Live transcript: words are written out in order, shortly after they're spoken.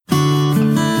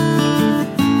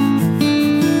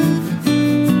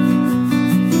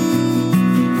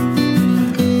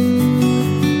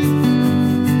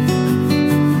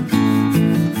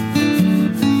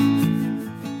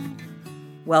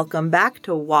Welcome back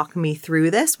to Walk Me Through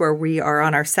This, where we are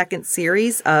on our second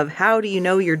series of How Do You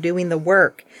Know You're Doing the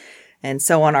Work? And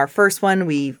so on our first one,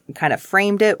 we kind of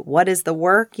framed it. What is the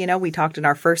work? You know, we talked in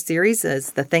our first series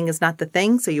as the thing is not the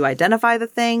thing. So you identify the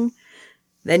thing,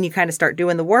 then you kind of start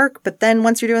doing the work. But then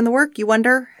once you're doing the work, you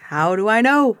wonder, how do I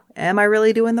know? Am I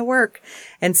really doing the work?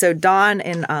 And so Dawn,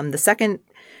 in the second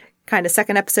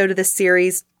episode of this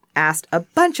series, asked a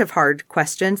bunch of hard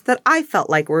questions that I felt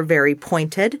like were very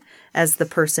pointed as the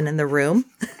person in the room.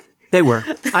 They were.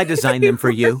 I designed them for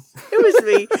you. It was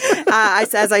me.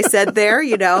 As I said there,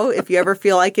 you know, if you ever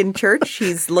feel like in church,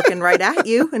 he's looking right at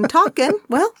you and talking.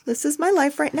 Well, this is my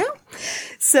life right now.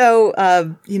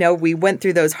 So, we went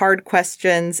through those hard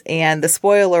questions, and the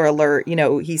spoiler alert,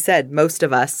 he said most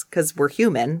of us, because we're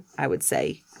human, I would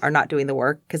say, are not doing the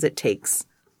work because it takes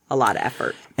a lot of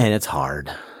effort. And it's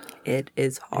hard. It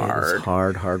is hard. It is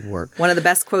hard work. One of the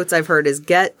best quotes I've heard is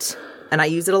and I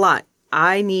use it a lot,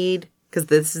 because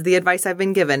this is the advice I've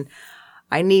been given,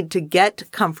 I need to get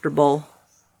comfortable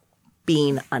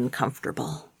being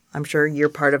uncomfortable. I'm sure you're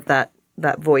part of that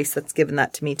voice that's given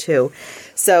that to me too.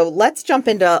 So let's jump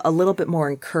into a little bit more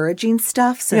encouraging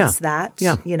stuff since that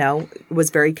was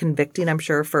very convicting, I'm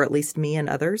sure, for at least me and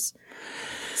others.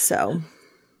 So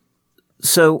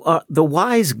the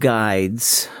wise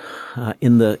guides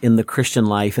in the Christian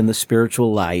life, in the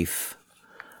spiritual life,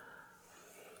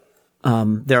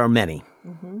 there are many.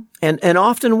 Mm-hmm. And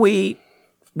often we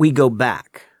go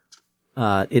back.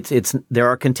 There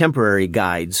are contemporary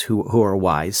guides who are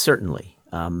wise, certainly.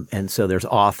 And so there's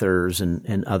authors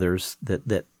and others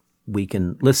that we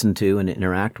can listen to and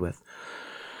interact with.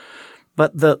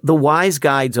 But the wise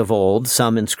guides of old,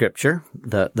 some in Scripture,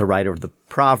 the writer of the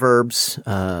Proverbs,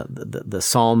 the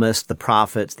psalmist, the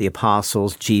prophets, the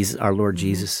apostles, Jesus, our Lord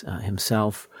Jesus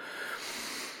himself,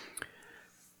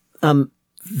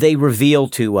 they reveal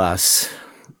to us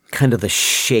kind of the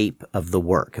shape of the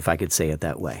work, if I could say it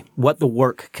that way, what the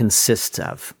work consists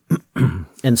of.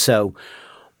 And so,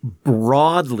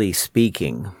 broadly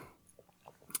speaking,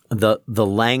 the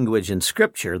language in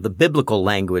Scripture, the biblical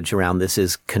language around this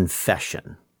is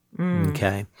confession.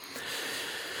 Okay?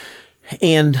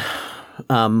 And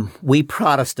we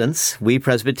Protestants, we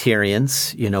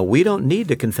Presbyterians, we don't need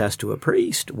to confess to a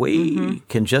priest. We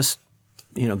can just,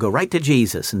 go right to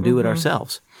Jesus and do it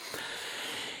ourselves.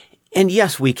 And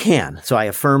yes, we can. So I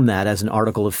affirm that as an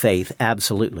article of faith.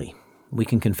 Absolutely. We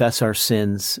can confess our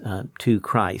sins to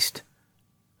Christ.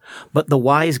 But the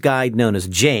wise guide known as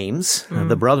James,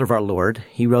 the brother of our Lord,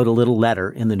 he wrote a little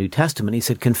letter in the New Testament. He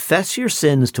said, confess your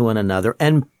sins to one another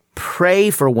and pray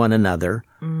for one another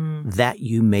that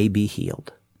you may be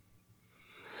healed.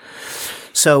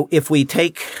 So if we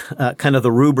take kind of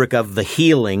the rubric of the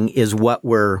healing is what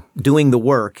we're doing, the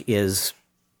work is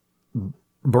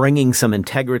bringing some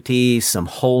integrity, some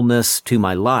wholeness to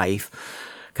my life.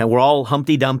 We're all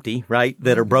Humpty Dumpty, right,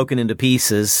 that are broken into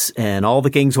pieces, and all the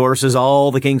king's horses,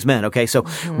 all the king's men. Okay, so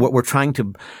we're trying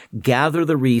to gather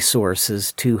the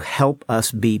resources to help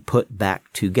us be put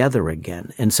back together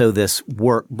again. And so this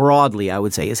work broadly, I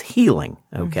would say, is healing,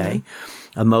 okay?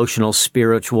 Emotional,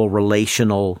 spiritual,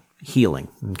 relational healing,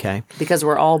 okay? Because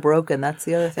we're all broken. That's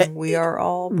the other thing. We are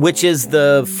all broken. Which is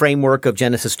the framework of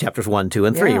Genesis chapters 1, 2,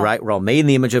 and 3, right? We're all made in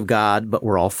the image of God, but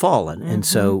we're all fallen. And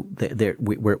so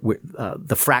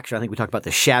the fracture, I think we talked about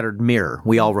the shattered mirror.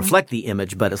 We all reflect the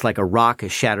image, but it's like a rock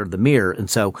has shattered the mirror. And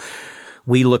so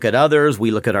we look at others, we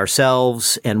look at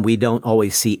ourselves, and we don't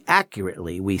always see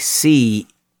accurately. We see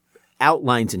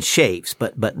outlines and shapes,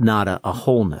 but not a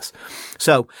wholeness.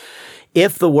 So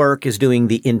if the work is doing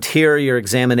the interior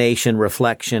examination,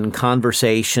 reflection,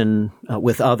 conversation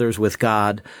with others, with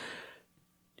God,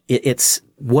 it's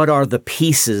what are the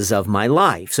pieces of my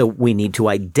life? So we need to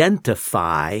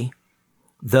identify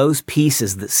those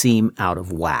pieces that seem out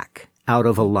of whack, out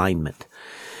of alignment.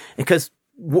 Because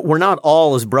we're not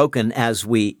all as broken as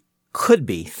we could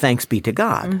be, thanks be to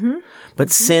God.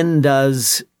 But sin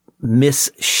does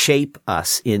misshape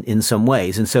us in some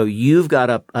ways. And so you've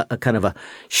got a kind of a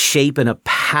shape and a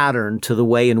pattern to the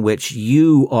way in which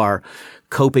you are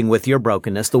coping with your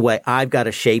brokenness, the way I've got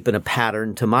a shape and a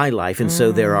pattern to my life. And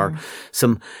so there are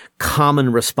some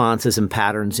common responses and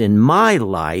patterns in my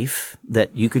life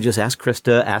that you could just ask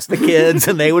Krista, ask the kids,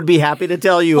 and they would be happy to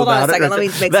tell you about it. Hold on a second. Let me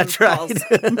make That's right.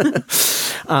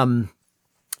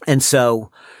 And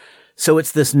so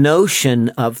it's this notion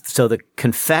of, so the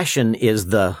confession is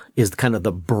kind of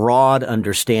the broad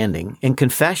understanding, and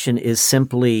confession is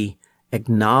simply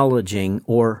acknowledging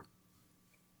or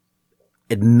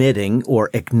admitting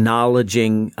or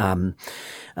acknowledging,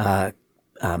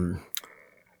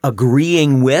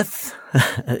 agreeing with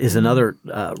is another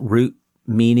root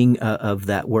meaning of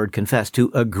that word confess,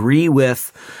 to agree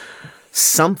with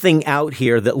something out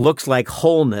here that looks like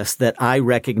wholeness that I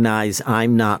recognize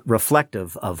I'm not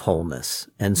reflective of wholeness.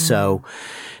 And so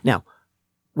now,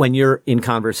 when you're in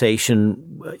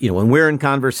conversation, when we're in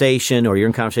conversation or you're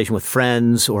in conversation with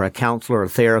friends or a counselor or a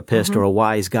therapist or a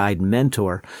wise guide and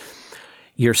mentor,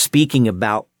 you're speaking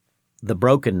about the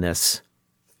brokenness.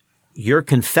 You're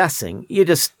confessing. You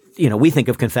just, we think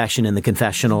of confession in the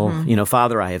confessional,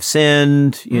 Father, I have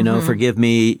sinned, forgive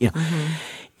me.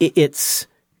 It's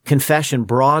confession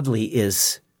broadly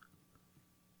is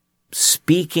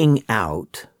speaking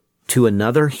out to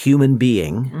another human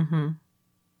being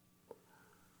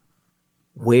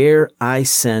where I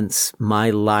sense my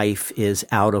life is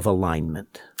out of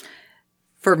alignment.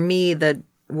 For me, the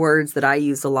words that I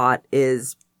use a lot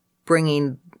is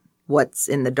bringing what's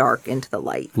in the dark into the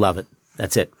light. Love it.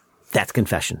 That's it. That's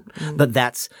confession. But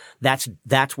that's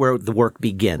where the work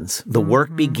begins. The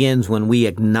work begins when we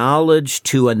acknowledge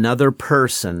to another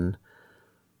person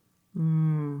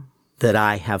that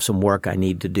I have some work I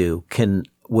need to do.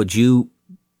 Would you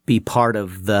be part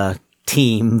of the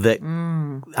team that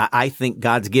I think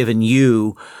God's given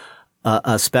you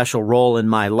a special role in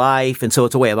my life? And so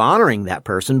it's a way of honoring that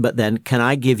person, but then can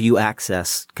I give you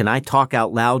access? Can I talk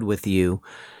out loud with you?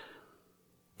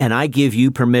 And I give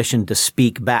you permission to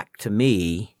speak back to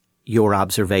me your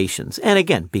observations. And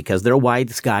again, because they're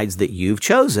wise guides that you've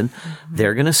chosen,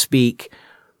 they're going to speak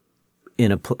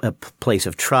in a place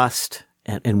of trust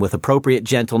and with appropriate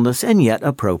gentleness and yet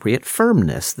appropriate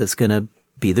firmness. That's going to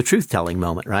be the truth-telling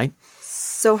moment, right?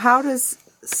 So how does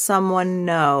someone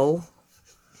know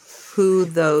who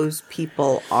those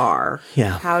people are?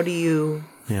 Yeah. How do you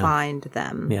find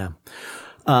them?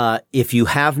 Yeah. If you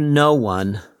have no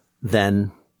one,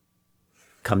 then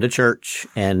come to church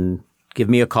and give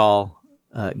me a call,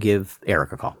 give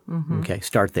Eric a call. Okay,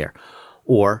 start there.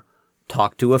 Or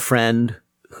talk to a friend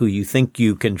who you think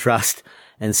you can trust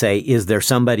and say, is there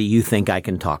somebody you think I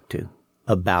can talk to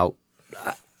about,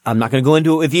 I'm not going to go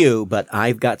into it with you, but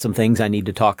I've got some things I need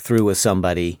to talk through with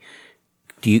somebody.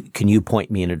 Can you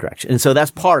point me in a direction? And so that's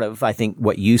part of, I think,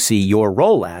 what you see your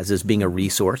role as being a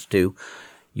resource to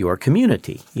your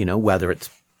community, whether it's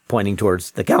pointing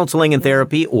towards the counseling and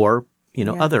therapy or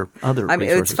other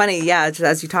resources. It's funny. Yeah.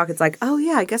 As you talk, it's like, oh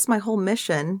yeah, I guess my whole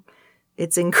mission,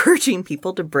 it's encouraging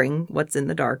people to bring what's in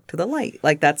the dark to the light.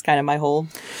 Like that's kind of my whole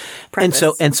preface.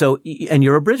 And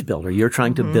you're a bridge builder. You're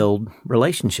trying to build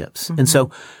relationships. And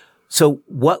so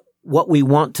what we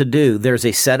want to do, there's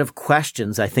a set of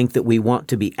questions I think that we want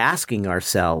to be asking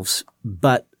ourselves,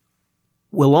 but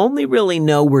we'll only really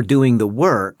know we're doing the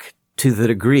work to the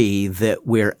degree that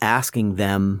we're asking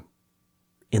them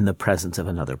in the presence of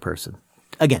another person.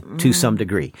 Again, to some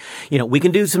degree. We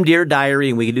can do some Dear Diary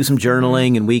and we can do some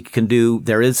journaling and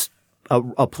there is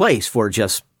a place for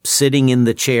just sitting in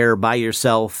the chair by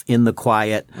yourself in the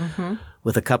quiet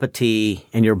with a cup of tea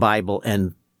and your Bible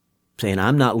and saying,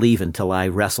 I'm not leaving till I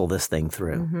wrestle this thing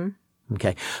through.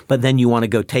 Okay. But then you want to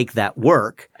go take that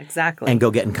work. Exactly. And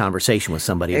go get in conversation with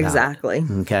somebody about exactly.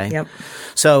 it. Okay. Yep.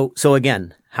 So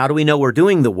again, how do we know we're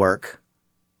doing the work?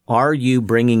 Are you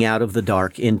bringing out of the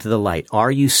dark into the light?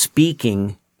 Are you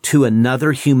speaking to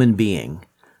another human being?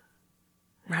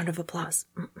 Round of applause.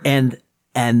 And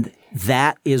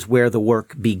that is where the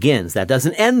work begins. That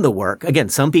doesn't end the work. Again,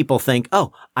 some people think,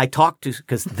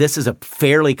 because this is a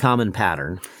fairly common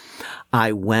pattern.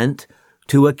 I went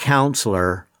to a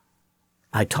counselor.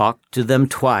 I talked to them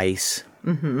twice.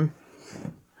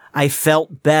 I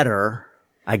felt better.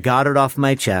 I got it off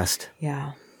my chest.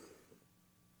 Yeah.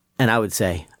 And I would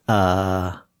say,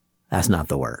 that's not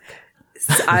the work.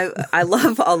 I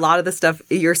love a lot of the stuff.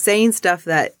 You're saying stuff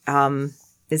that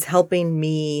is helping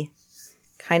me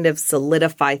kind of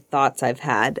solidify thoughts I've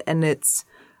had. And it's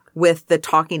with the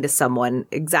talking to someone.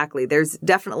 Exactly. There's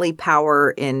definitely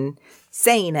power in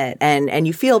saying it and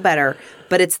you feel better.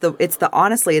 But it's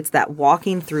honestly, it's that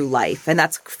walking through life. And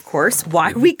that's, of course,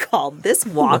 why we call this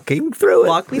walking through it.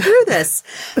 Walk me through this.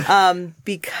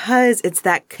 Because it's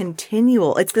that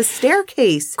continual, it's the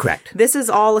staircase. Correct. This is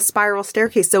all a spiral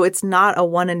staircase. So it's not a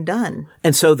one and done.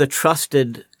 And so the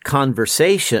trusted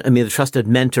the trusted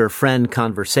mentor-friend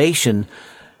conversation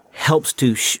helps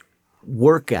to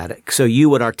work at it. So you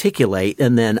would articulate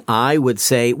and then I would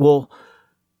say, well,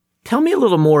 tell me a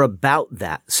little more about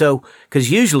that. So,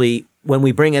 because usually when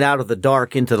we bring it out of the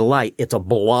dark into the light, it's a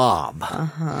blob.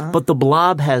 But the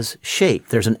blob has shape.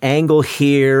 There's an angle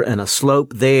here and a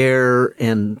slope there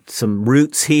and some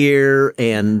roots here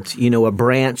and, a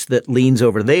branch that leans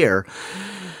over there.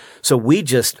 So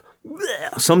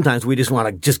sometimes we just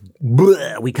want to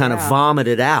we kind of vomit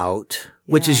it out.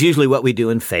 which is usually what we do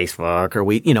in Facebook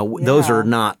or those are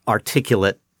not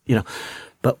articulate,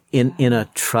 but in a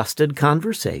trusted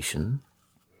conversation,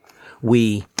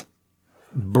 we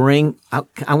bring,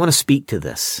 I want to speak to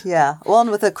this. Yeah. Well,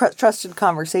 and with a trusted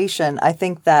conversation, I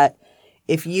think that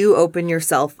if you open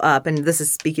yourself up, and this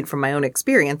is speaking from my own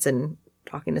experience and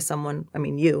talking to someone, I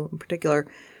mean, you in particular,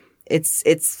 it's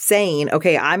saying,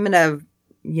 okay, I'm going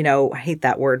to, I hate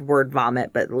that word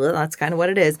vomit, but that's kind of what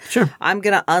it is. Sure. I'm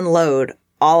going to unload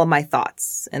all of my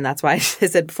thoughts. And that's why I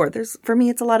said before, for me,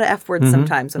 it's a lot of F words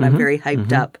sometimes when I'm very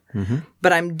hyped up.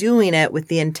 But I'm doing it with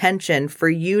the intention for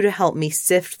you to help me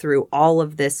sift through all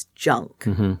of this junk.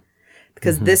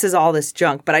 Because this is all this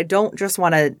junk. But I don't just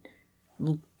want to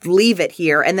leave it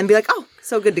here and then be like, oh,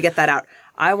 so good to get that out.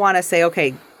 I want to say,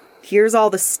 okay, here's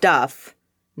all the stuff.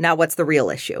 Now what's the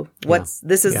real issue?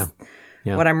 This is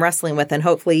what I'm wrestling with. And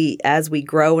hopefully as we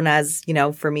grow and as,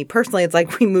 for me personally, it's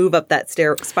like we move up that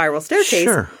spiral staircase.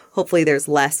 Sure. Hopefully there's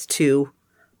less to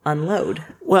unload.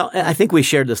 Well, I think we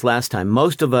shared this last time.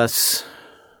 Most of us,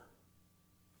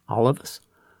 all of us,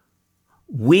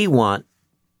 we want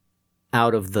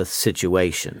out of the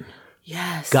situation.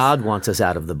 Yes. God wants us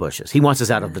out of the bushes. He wants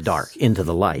us out of the dark, into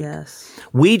the light. Yes.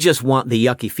 We just want the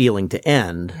yucky feeling to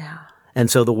end. Yeah. And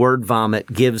so the word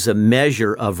vomit gives a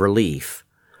measure of relief.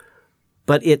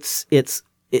 But it's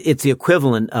the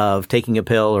equivalent of taking a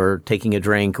pill or taking a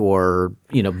drink or,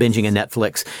 binging a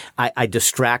Netflix. I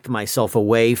distract myself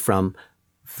away from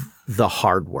the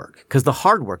hard work because the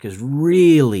hard work is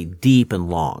really deep and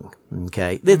long.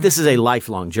 Okay. This is a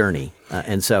lifelong journey.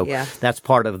 And so that's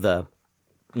part of the,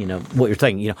 what you're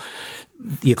saying,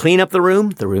 you clean up the room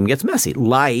gets messy.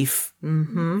 Life,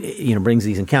 brings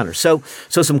these encounters. So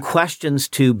some questions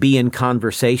to be in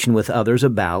conversation with others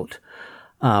about,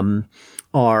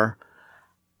 are,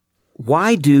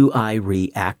 why do I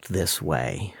react this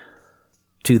way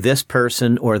to this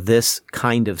person or this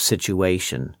kind of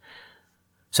situation?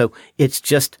 So it's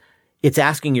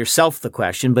asking yourself the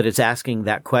question, but it's asking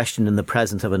that question in the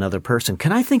presence of another person.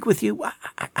 Can I think with you?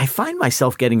 I find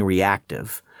myself getting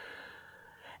reactive.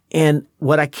 And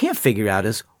what I can't figure out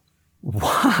is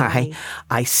why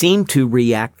I seem to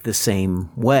react the same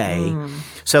way.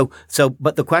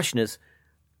 But the question is,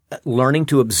 learning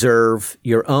to observe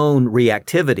your own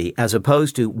reactivity as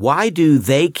opposed to why do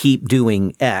they keep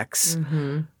doing X?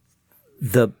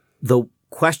 The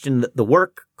question that the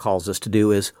work calls us to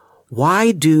do is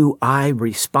why do I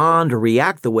respond or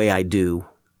react the way I do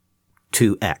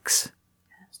to X?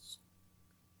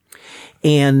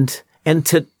 And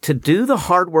to do the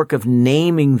hard work of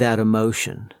naming that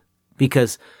emotion,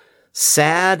 because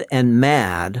sad and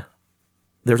mad,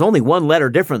 there's only one letter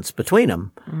difference between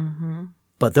them.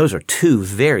 But those are two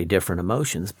very different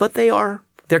emotions, but they're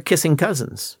kissing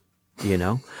cousins,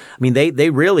 I mean, they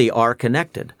really are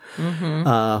connected.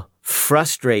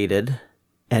 Frustrated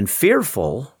and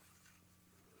fearful.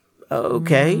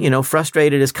 Okay.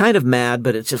 Frustrated is kind of mad,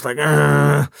 but it's just like,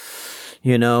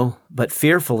 but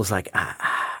fearful is like,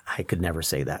 I could never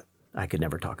say that. I could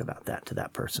never talk about that to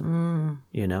that person,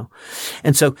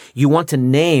 And so you want to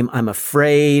name, I'm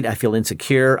afraid, I feel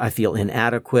insecure, I feel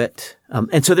inadequate.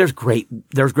 And so there's great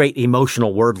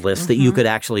emotional word lists that you could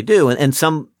actually do. And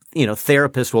some,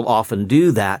 therapists will often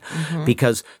do that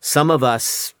because some of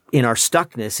us in our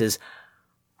stuckness is,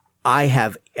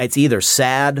 it's either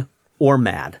sad or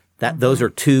mad. Those are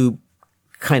two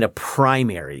kind of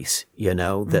primaries,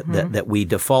 that we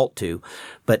default to.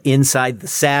 But inside the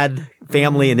sad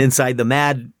family and inside the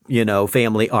mad,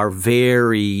 family are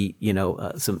very,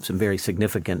 some very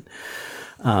significant,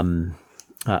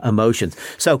 emotions.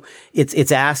 So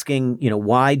it's asking,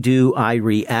 why do I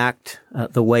react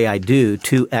the way I do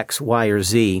to X, Y, or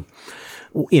Z?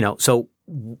 So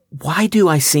why do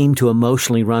I seem to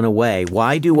emotionally run away?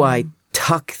 Why do I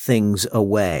tuck things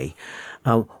away?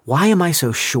 Why am I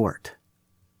so short?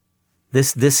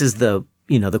 This is the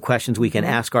questions we can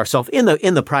ask ourselves in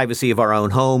the privacy of our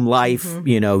own home, life,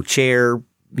 chair,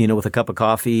 with a cup of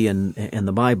coffee and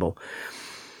the Bible.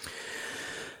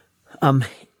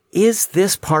 Is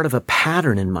this part of a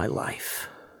pattern in my life?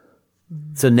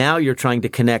 So now you're trying to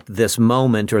connect this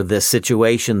moment or this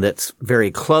situation that's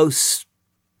very close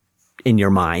in your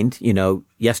mind.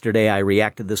 Yesterday I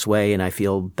reacted this way and I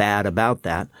feel bad about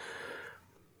that.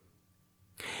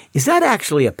 Is that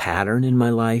actually a pattern in my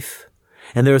life?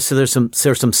 And there's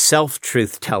some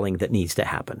self-truth telling that needs to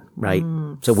happen, right?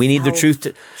 So we need the truth.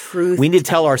 We need to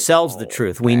tell ourselves the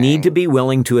truth. We need to be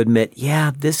willing to admit,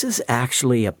 this is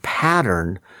actually a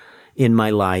pattern in my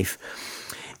life.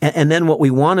 And then what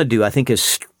we want to do, I think,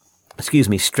 is,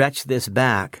 stretch this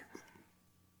back.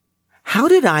 How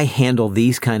did I handle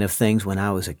these kind of things when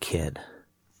I was a kid?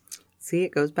 See,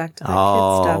 it goes back to that kid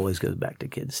stuff. Always goes back to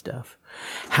kid stuff.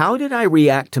 How did I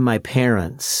react to my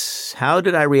parents? How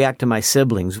did I react to my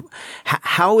siblings?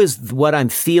 How is what I'm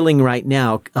feeling right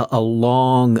now a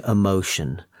long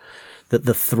emotion? That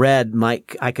the thread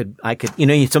I could,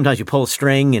 sometimes you pull a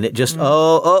string and it just,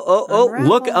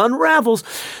 unravels.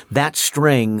 That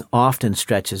string often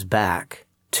stretches back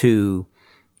to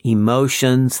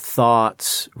emotions,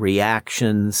 thoughts,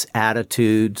 reactions,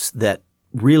 attitudes that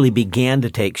really began to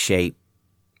take shape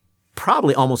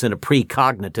probably almost in a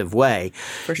precognitive way.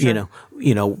 For sure.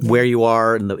 Where you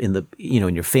are in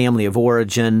your family of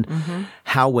origin,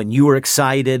 how when you were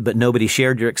excited but nobody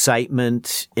shared your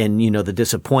excitement, and the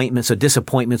disappointment. So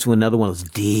disappointment's another one of those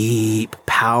deep,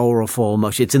 powerful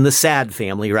emotions. It's in the sad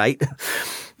family, right?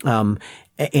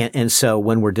 And so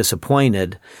when we're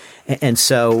disappointed, and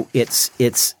so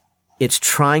it's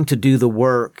trying to do the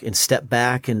work and step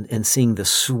back and seeing the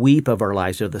sweep of our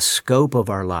lives or the scope of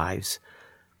our lives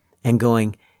and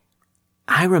going,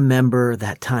 I remember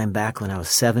that time back when I was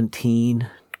 17.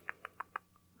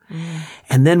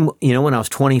 And then, when I was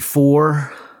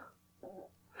 24,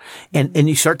 and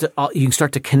you can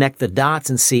start to connect the dots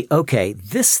and see, okay,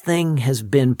 this thing has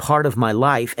been part of my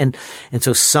life. And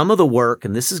so some of the work,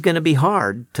 and this is going to be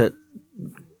hard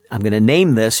I'm going to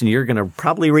name this and you're going to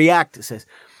probably react. It says,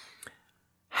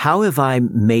 how have I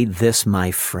made this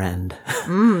my friend?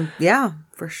 Yeah,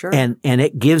 for sure. And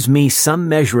it gives me some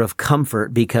measure of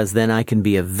comfort, because then I can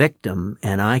be a victim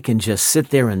and I can just sit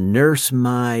there and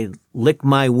lick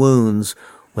my wounds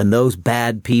when those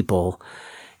bad people.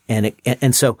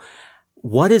 And so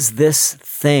what is this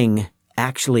thing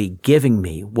actually giving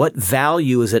me? What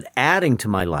value is it adding to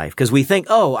my life? Because we think,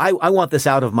 I want this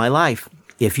out of my life.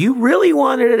 If you really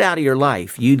wanted it out of your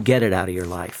life, you'd get it out of your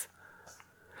life.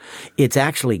 It's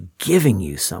actually giving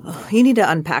you something. You need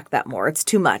to unpack that more. It's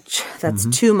too much. That's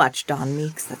too much, Don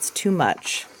Meeks. That's too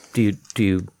much. Do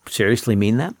you seriously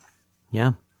mean that?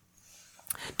 Yeah.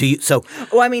 Do you? So.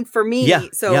 Well, I mean, for me, yeah,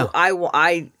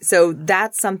 so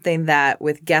that's something that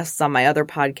with guests on my other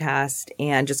podcast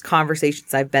and just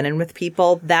conversations I've been in with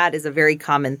people, that is a very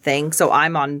common thing. So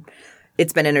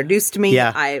it's been introduced to me.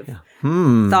 Yeah. I've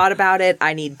thought about it.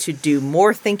 I need to do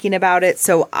more thinking about it.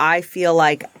 So I feel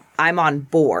like I'm on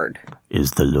board.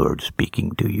 Is the Lord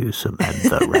speaking to you,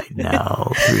 Samantha, right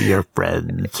now through your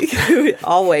friends?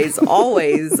 Always,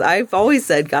 always. I've always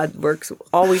said God works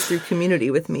always through community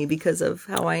with me because of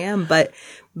how I am. But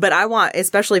I want,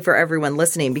 especially for everyone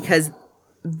listening, because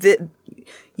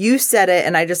you said it,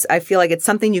 and I feel like it's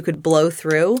something you could blow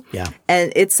through. Yeah.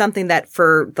 And it's something that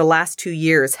for the last 2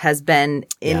 years has been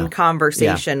in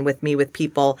conversation with me, with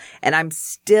people. And I'm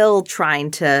still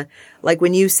trying to, like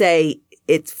when you say,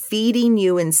 it's feeding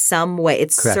you in some way.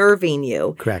 It's Correct. serving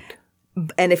you. Correct.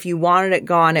 And if you wanted it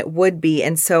gone, it would be.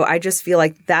 And so I just feel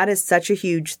like that is such a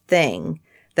huge thing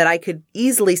that I could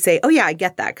easily say, oh, yeah, I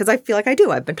get that. Because I feel like I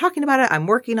do. I've been talking about it. I'm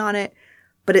working on it.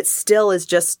 But it still is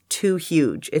just too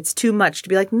huge. It's too much to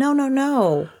be like,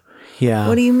 no. Yeah.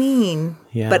 What do you mean?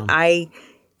 Yeah. But I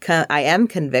am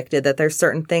convicted that there's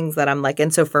certain things that I'm like.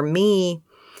 And so for me,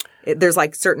 there's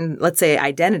like certain, let's say,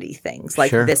 identity things. Like,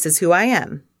 Sure. This is who I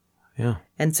am. Yeah.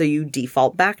 And so you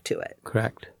default back to it.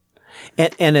 Correct.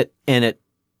 And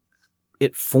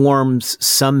it forms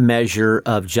some measure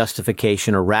of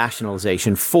justification or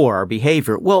rationalization for our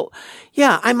behavior. Well,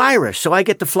 yeah, I'm Irish, so I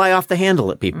get to fly off the handle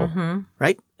at people,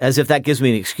 right? As if that gives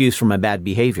me an excuse for my bad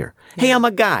behavior. Yeah. Hey, I'm a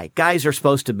guy. Guys are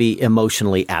supposed to be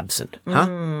emotionally absent,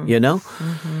 huh? You know?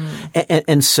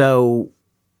 And so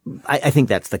I think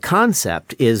that's the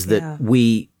concept, is that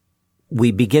we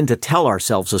begin to tell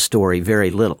ourselves a story very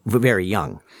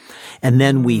young. And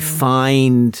then we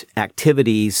find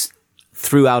activities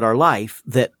throughout our life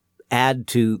that add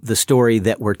to the story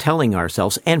that we're telling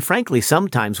ourselves. And frankly,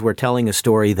 sometimes we're telling a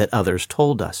story that others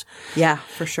told us. Yeah,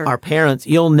 for sure. Our parents,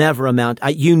 you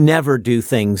never do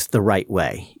things the right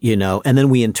way, and then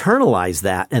we internalize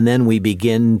that, and then we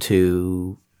begin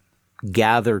to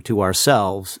gather to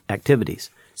ourselves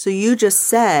activities. So you just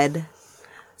said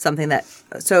something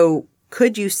so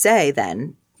could you say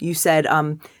then, you said,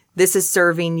 this is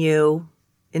serving you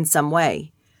in some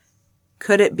way.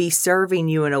 Could it be serving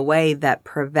you in a way that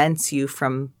prevents you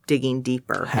from digging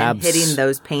deeper and hitting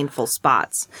those painful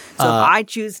spots? So if I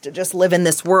choose to just live in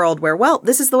this world where,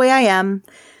 this is the way I am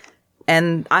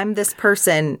and I'm this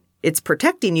person, it's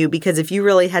protecting you, because if you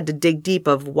really had to dig deep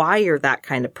of why you're that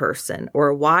kind of person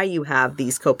or why you have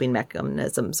these coping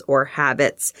mechanisms or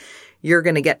habits, you're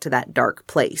going to get to that dark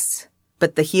place.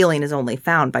 But the healing is only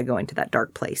found by going to that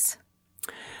dark place.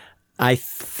 I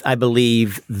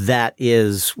believe that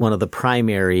is one of the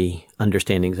primary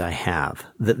understandings I have,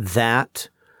 that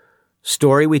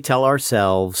story we tell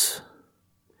ourselves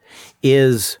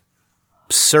is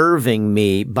serving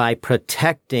me by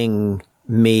protecting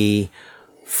me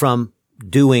from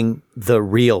doing the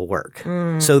real work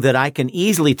so that I can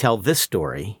easily tell this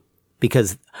story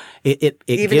because it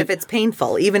even if it's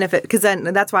painful, even if it, because then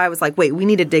that's why I was like, wait, we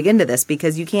need to dig into this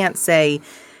because you can't say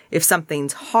if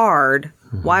something's hard,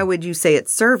 why would you say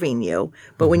it's serving you?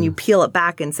 But when you peel it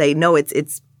back and say, no,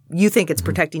 it's you think it's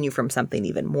protecting you from something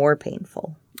even more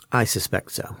painful. I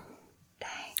suspect so.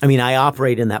 I mean, I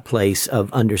operate in that place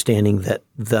of understanding that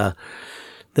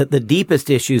the deepest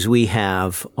issues we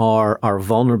have are our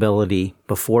vulnerability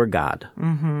before God.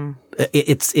 Mm-hmm.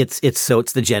 It's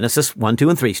the Genesis 1, 2,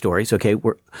 and 3 stories. Okay,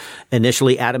 we're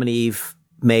initially Adam and Eve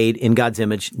made in God's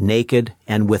image, naked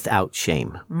and without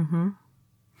shame. Mm-hmm.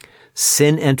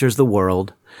 Sin enters the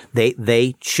world.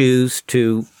 They choose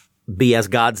to be as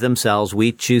gods themselves.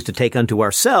 We choose to take unto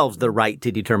ourselves the right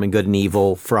to determine good and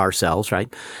evil for ourselves,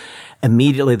 right?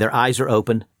 Immediately their eyes are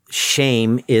open.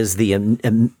 Shame is the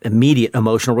immediate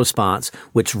emotional response,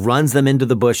 which runs them into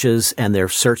the bushes and they're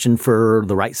searching for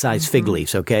the right size fig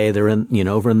leaves. Okay. They're in,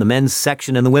 over in the men's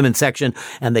section and the women's section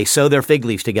and they sew their fig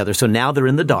leaves together. So now they're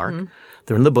in the dark.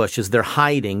 They're in the bushes. They're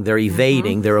hiding. They're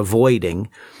evading. They're avoiding.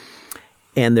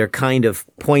 And they're kind of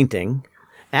pointing.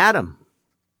 Adam,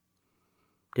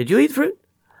 did you eat fruit?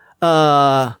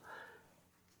 Well,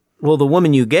 the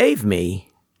woman you gave me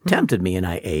tempted me and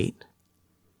I ate.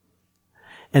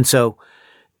 And so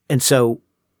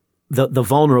the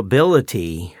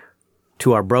vulnerability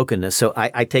to our brokenness. So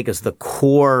I take as the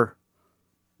core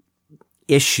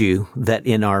issue that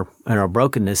in our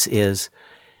brokenness is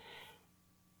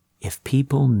if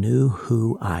people knew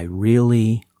who I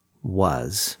really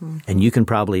was, and you can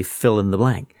probably fill in the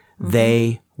blank,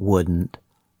 they wouldn't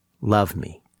love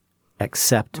me,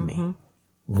 accept me,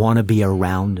 want to be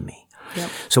around me. Yep.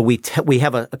 So we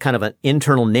have a kind of an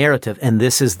internal narrative, and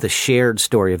this is the shared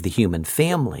story of the human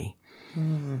family.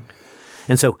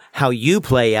 And so how you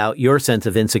play out your sense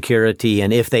of insecurity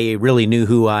and if they really knew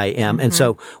who I am. And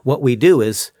so what we do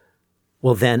is,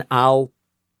 well, then I'll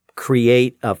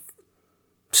create a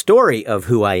story of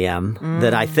who I am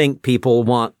that I think people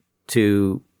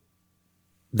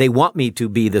they want me to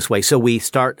be this way. So we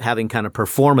start having kind of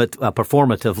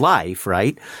performative life,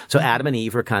 right? So Adam and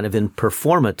Eve are kind of in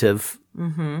performative,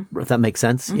 if that makes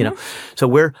sense, So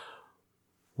we're,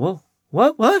 well,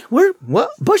 what?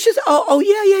 Bushes? Oh,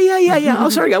 yeah. Oh,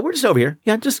 sorry, God, we're just over here.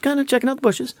 Yeah, just kind of checking out the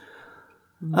bushes.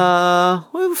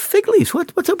 Well, fig leaves.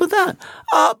 What's up with that?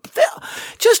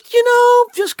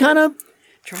 Just kind of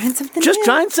trying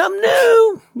something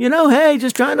new. Hey,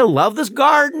 just trying to love this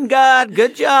garden, God.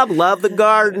 Good job. Love the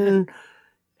garden.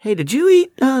 Hey, did you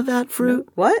eat that fruit?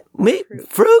 What? Me?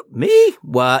 Fruit? Me?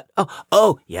 What?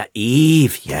 Oh, yeah,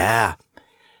 Eve. Yeah.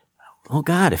 Oh,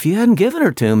 God, if you hadn't given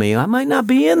her to me, I might not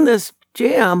be in this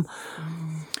jam.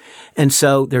 And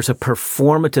so there's a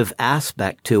performative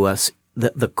aspect to us.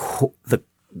 The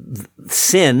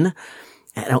sin,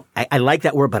 I like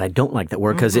that word, but I don't like that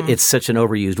word because it's such an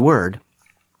overused word.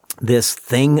 This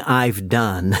thing I've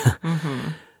done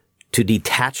to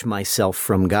detach myself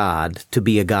from God, to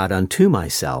be a God unto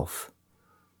myself,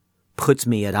 puts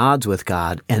me at odds with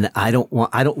God. And I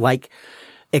don't like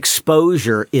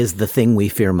exposure is the thing we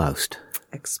fear most.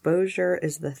 Exposure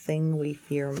is the thing we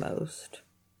fear most.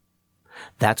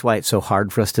 That's why it's so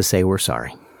hard for us to say we're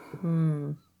sorry.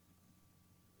 And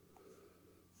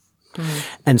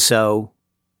so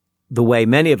the way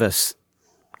many of us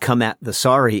come at the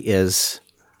sorry is,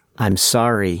 I'm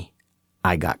sorry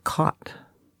I got caught.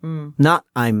 Not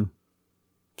I'm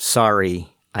sorry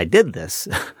I did this.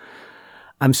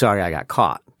 I'm sorry I got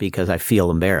caught because I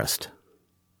feel embarrassed.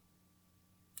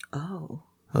 Oh.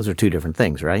 Those are two different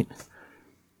things, right?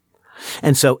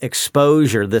 And so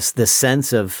exposure, this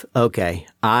sense of, okay,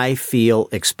 I feel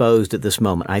exposed at this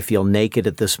moment. I feel naked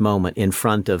at this moment in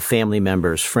front of family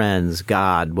members, friends,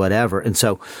 God, whatever. And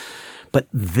so, but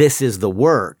this is the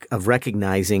work of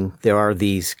recognizing there are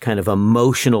these kind of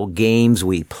emotional games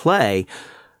we play.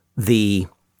 The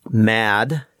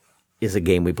mad is a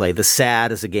game we play. The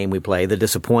sad is a game we play. The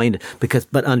disappointed,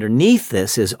 but underneath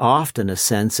this is often a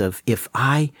sense of if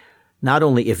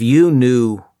you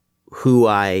knew who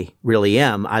I really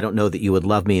am, I don't know that you would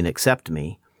love me and accept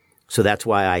me. So that's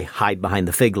why I hide behind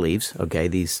the fig leaves. Okay.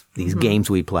 These games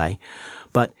we play.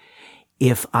 But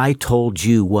if I told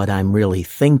you what I'm really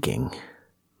thinking,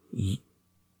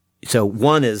 so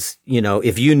one is,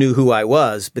 if you knew who I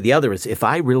was, but the other is if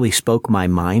I really spoke my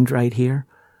mind right here,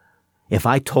 if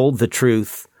I told the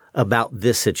truth about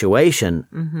this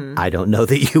situation, I don't know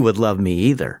that you would love me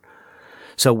either.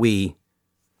 So we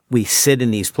sit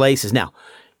in these places. Now,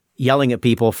 yelling at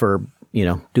people for,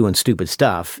 doing stupid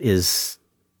stuff is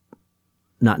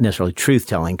not necessarily truth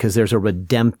telling, because there's a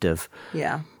redemptive.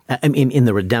 Yeah. I mean, in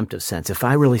the redemptive sense, if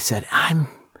I really said, I'm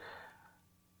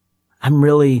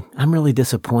really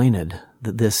disappointed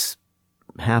that this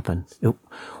happened.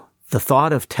 The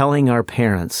thought of telling our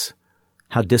parents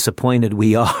how disappointed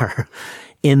we are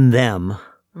in them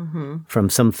from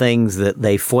some things that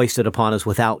they foisted upon us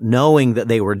without knowing that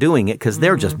they were doing it, because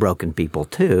they're just broken people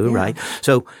too, right?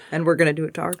 So, and we're going to do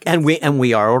it to our kids. And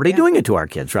we are already doing it to our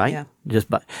kids, right? Yeah.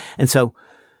 And so,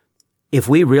 if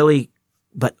we really,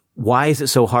 but why is it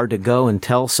so hard to go and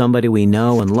tell somebody we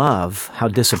know and love how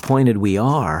disappointed we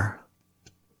are?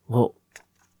 Well,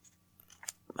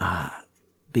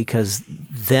 because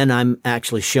then I'm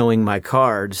actually showing my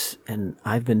cards, and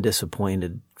I've been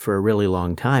disappointed for a really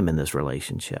long time in this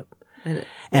relationship.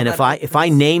 And if I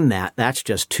name that, that's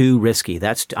just too risky.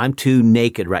 I'm too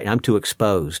naked right now. I'm too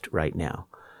exposed right now.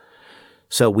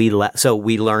 So we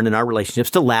learn in our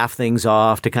relationships to laugh things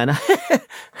off, to kind of,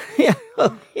 yeah.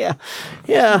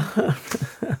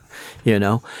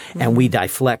 And we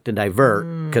deflect and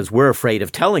divert because we're afraid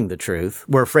of telling the truth.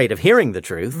 We're afraid of hearing the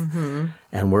truth,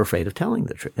 and we're afraid of telling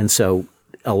the truth. And so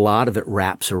a lot of it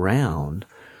wraps around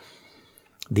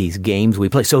these games we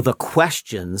play. So the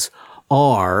questions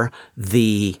are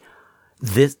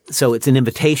so it's an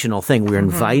invitational thing. We're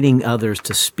inviting others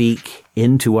to speak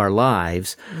into our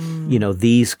lives,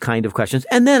 these kind of questions.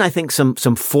 And then I think some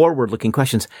forward-looking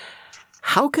questions.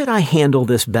 How could I handle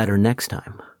this better next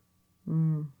time?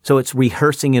 So it's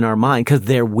rehearsing in our mind, because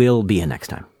there will be a next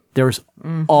time. There's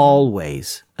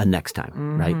always a next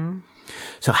time, right?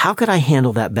 So how could I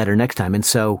handle that better next time? And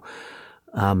so,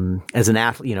 as an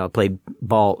athlete, I played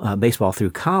baseball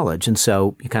through college. And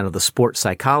so kind of the sports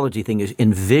psychology thing is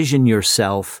envision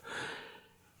yourself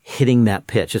hitting that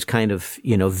pitch. It's kind of,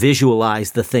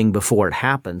 visualize the thing before it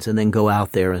happens, and then go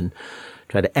out there and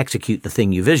try to execute the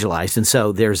thing you visualized. And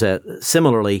so there's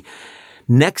similarly,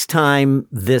 next time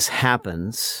this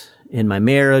happens in my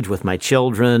marriage, with my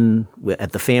children,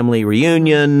 at the family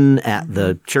reunion, at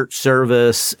the church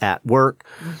service, at work,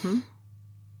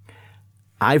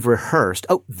 I've rehearsed.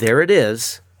 Oh, there it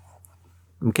is.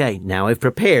 Okay, now I've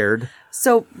prepared.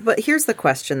 So, but here's the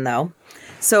question, though.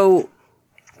 So,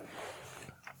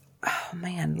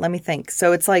 let me think.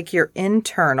 So it's like your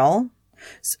internal.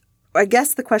 So I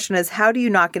guess the question is, how do you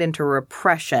not get into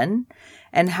repression?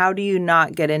 And how do you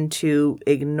not get into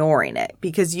ignoring it?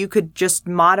 Because you could just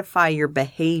modify your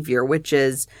behavior, which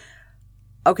is,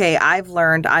 okay, I've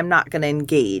learned I'm not going to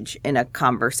engage in a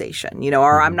conversation,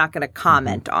 or I'm not going to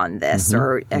comment on this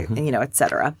or, et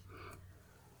cetera.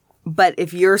 But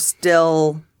if you're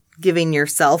still giving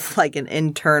yourself like an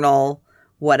internal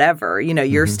whatever,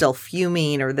 you're still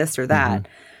fuming or this or that.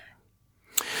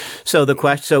 So the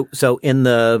question, so in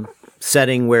the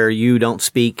setting where you don't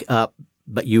speak up,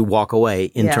 but you walk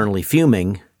away internally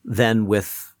fuming, then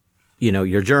with,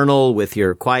 your journal, with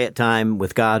your quiet time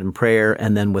with God and prayer,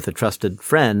 and then with a trusted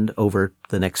friend over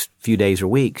the next few days or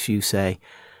weeks, you say,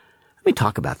 let me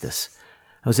talk about this.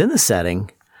 I was in the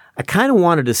setting. I kind of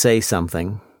wanted to say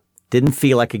something. Didn't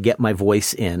feel I could get my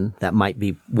voice in. That might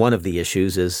be one of the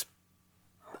issues is.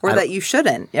 Or that you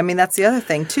shouldn't. I mean, that's the other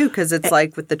thing too, because it's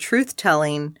like with the truth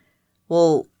telling,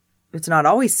 well, it's not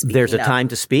always speaking. There's a time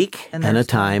to speak and a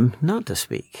time not to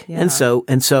speak. Yeah. And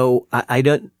so I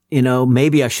don't,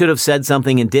 maybe I should have said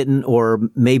something and didn't, or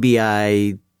maybe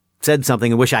I said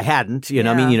something and wish I hadn't,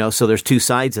 so there's two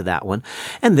sides of that one.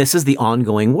 And this is the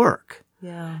ongoing work.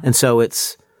 Yeah. And so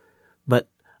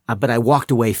but I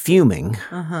walked away fuming.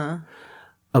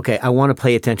 Okay. I want to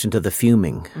pay attention to the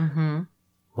fuming.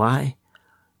 Why?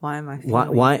 Why am I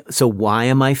fuming? Why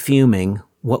am I fuming?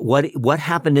 What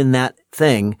happened in that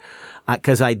thing?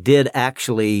 Because I did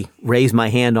actually raise my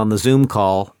hand on the Zoom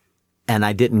call, and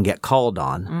I didn't get called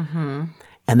on,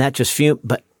 and that just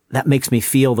but that makes me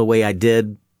feel the way I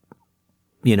did,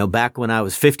 back when I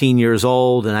was 15 years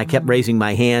old, and I kept raising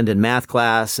my hand in math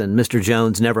class, and Mr.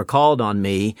 Jones never called on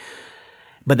me.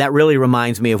 But that really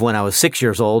reminds me of when I was 6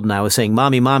 years old, and I was saying,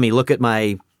 "Mommy, look at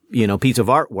my piece of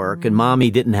artwork," and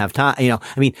Mommy didn't have time.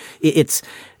 It's.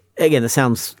 Again, this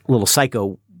sounds a little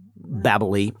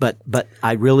psycho-babbly, but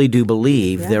I really do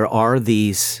believe there are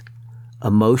these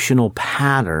emotional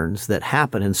patterns that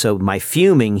happen. And so my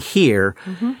fuming here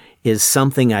is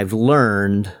something I've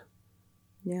learned.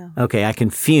 Yeah. Okay, I can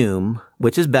fume,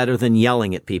 which is better than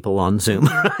yelling at people on Zoom,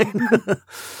 right?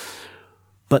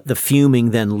 But the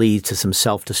fuming then leads to some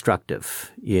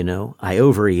self-destructive, I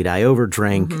overeat, I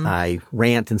overdrink, I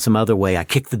rant in some other way, I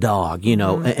kick the dog,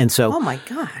 and so. Oh my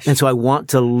gosh. And so I want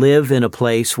to live in a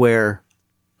place where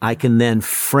I can then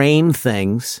frame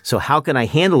things. So how can I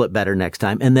handle it better next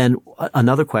time? And then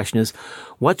another question is,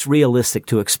 what's realistic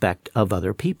to expect of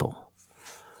other people?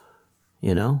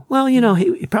 Well,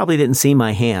 he probably didn't see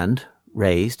my hand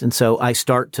raised. And so I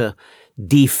start to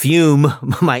defume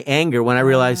my anger when I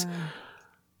realize,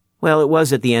 well, it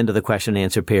was at the end of the question and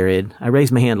answer period. I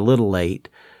raised my hand a little late.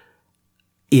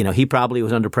 He probably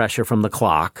was under pressure from the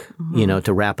clock,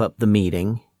 to wrap up the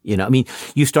meeting.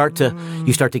 You start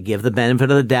to give the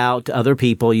benefit of the doubt to other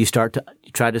people. You start to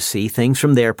try to see things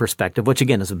from their perspective, which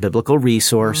again is a biblical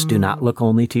resource. Do not look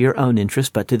only to your own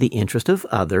interest, but to the interest of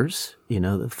others.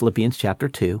 Philippians chapter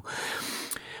 2.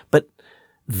 But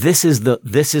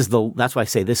that's why I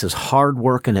say this is hard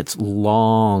work and it's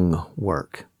long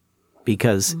work.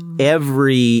 Because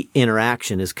every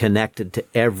interaction is connected to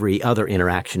every other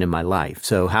interaction in my life.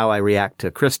 So how I react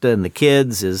to Krista and the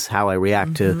kids is how I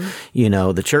react to,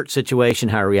 the church situation,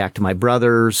 how I react to my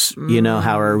brothers,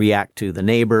 how I react to the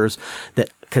neighbors.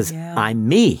 Because I'm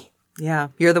me. Yeah.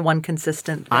 You're the one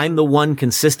consistent. I'm the one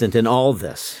consistent in all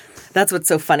this. That's what's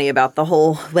so funny about the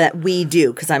whole that we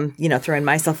do, because I'm, throwing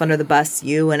myself under the bus,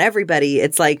 you and everybody.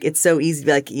 It's like, it's so easy to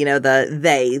be like,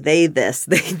 the they this,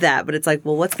 they that. But it's like,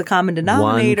 well, what's the common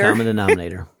denominator? One common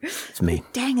denominator. It's me.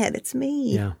 Dang it. It's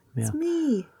me. Yeah. It's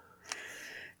me.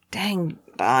 Dang,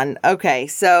 Don. Okay.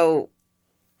 So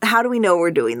how do we know we're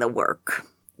doing the work?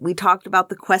 We talked about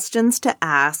the questions to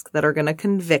ask that are going to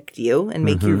convict you and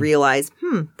make you realize,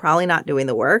 probably not doing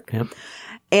the work. Yep.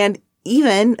 And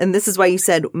this is why you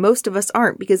said most of us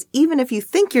aren't, because even if you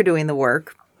think you're doing the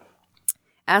work,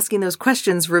 asking those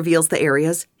questions reveals the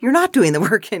areas you're not doing the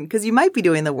work in, because you might be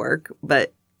doing the work,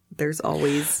 but there's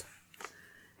always,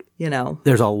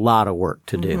 There's a lot of work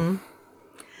to do.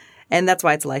 And that's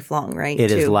why it's lifelong, right?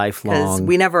 It is lifelong. Because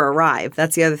we never arrive.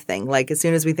 That's the other thing. Like, as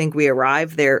soon as we think we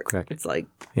arrive there, Correct. It's like.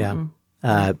 Yeah.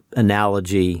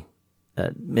 Analogy,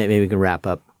 maybe we can wrap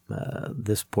up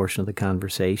this portion of the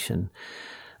conversation.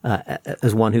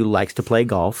 As one who likes to play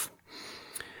golf,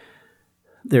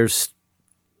 there's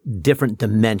different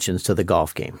dimensions to the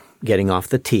golf game. Getting off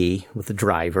the tee with the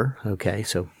driver, okay,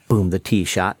 so boom, the tee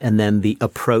shot, and then the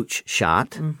approach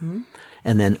shot,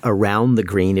 and then around the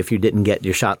green if you didn't get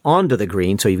your shot onto the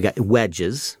green, so you've got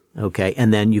wedges, okay,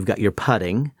 and then you've got your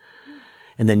putting,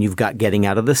 and then you've got getting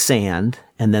out of the sand,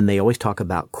 and then they always talk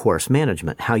about course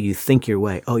management, how you think your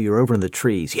way. Oh, you're over in the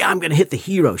trees. Yeah, I'm going to hit the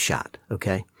hero shot,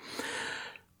 okay?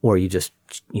 Or you just,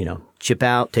 chip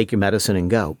out, take your medicine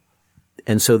and go.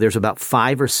 And so there's about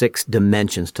 5 or 6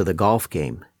 dimensions to the golf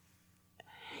game.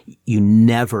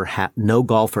 No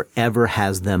golfer ever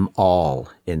has them all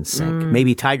in sync.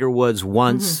 Maybe Tiger Woods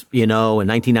once, in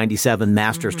 1997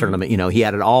 Masters tournament, he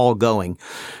had it all going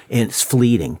and it's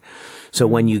fleeting. So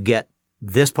when you get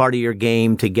this part of your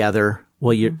game together,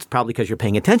 well, it's probably because you're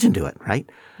paying attention to it, right?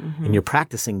 And you're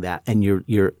practicing that and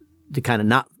you're kind of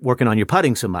not working on your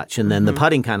putting so much. And then the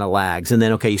putting kind of lags. And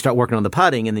then, okay, you start working on the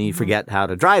putting and then you forget how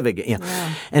to drive again.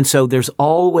 Yeah. And so there's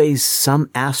always some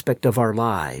aspect of our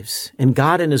lives. And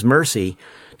God in his mercy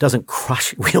doesn't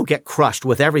crush, we don't get crushed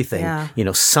with everything.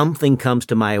 Yeah. Something comes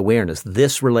to my awareness,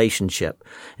 this relationship.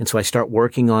 And so I start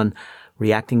working on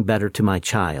reacting better to my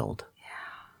child.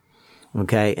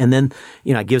 Okay. And then,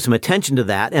 I give some attention to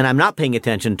that and I'm not paying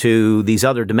attention to these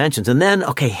other dimensions. And then,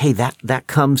 okay, hey, that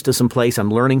comes to some place.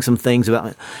 I'm learning some things about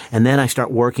it. And then I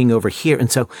start working over here. And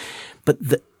so, but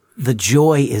the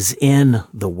joy is in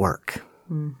the work.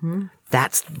 We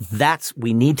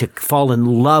need to fall in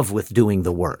love with doing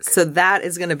the work. So that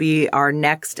is going to be our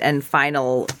next and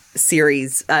final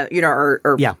series,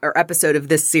 or episode of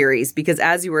this series, because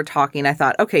as you were talking, I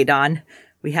thought, okay, Don,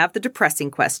 we have the depressing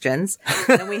questions,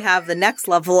 and we have the next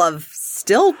level of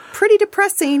still pretty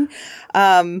depressing,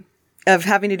 of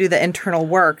having to do the internal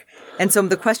work. And so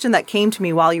the question that came to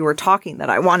me while you were talking that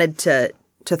I wanted to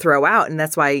throw out, and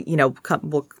that's why,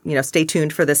 we'll stay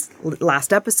tuned for this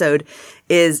last episode,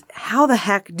 is how the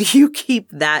heck do you keep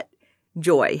that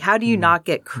joy? How do you not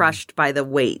get crushed by the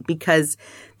weight? Because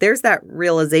there's that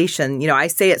realization, I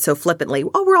say it so flippantly,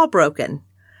 oh, we're all broken.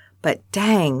 But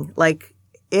dang, like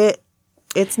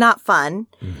it's not fun.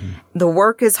 The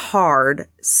work is hard.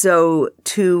 So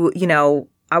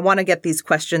I want to get these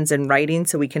questions in writing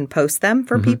so we can post them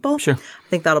for people. Sure. I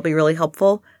think that'll be really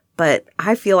helpful. But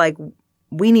I feel like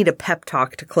we need a pep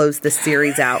talk to close this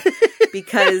series out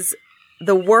because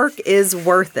the work is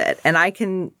worth it. And I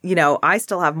can, I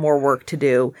still have more work to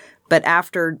do. But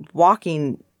after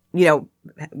walking, now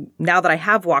that I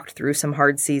have walked through some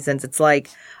hard seasons, it's like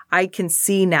I can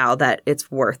see now that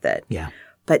it's worth it. Yeah.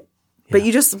 But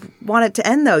you just want it to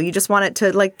end, though. You just want it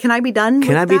to, can I be done?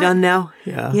 Can I be done now?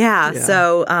 Yeah. Yeah.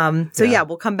 So,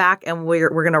 we'll come back and we're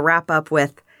going to wrap up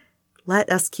with let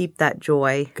us keep that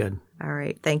joy. Good. All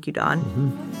right. Thank you, Don.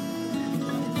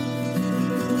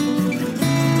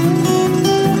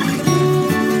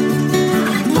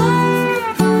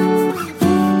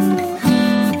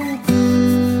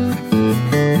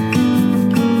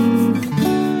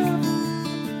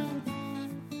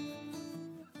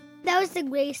 That was the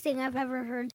greatest thing I've ever heard.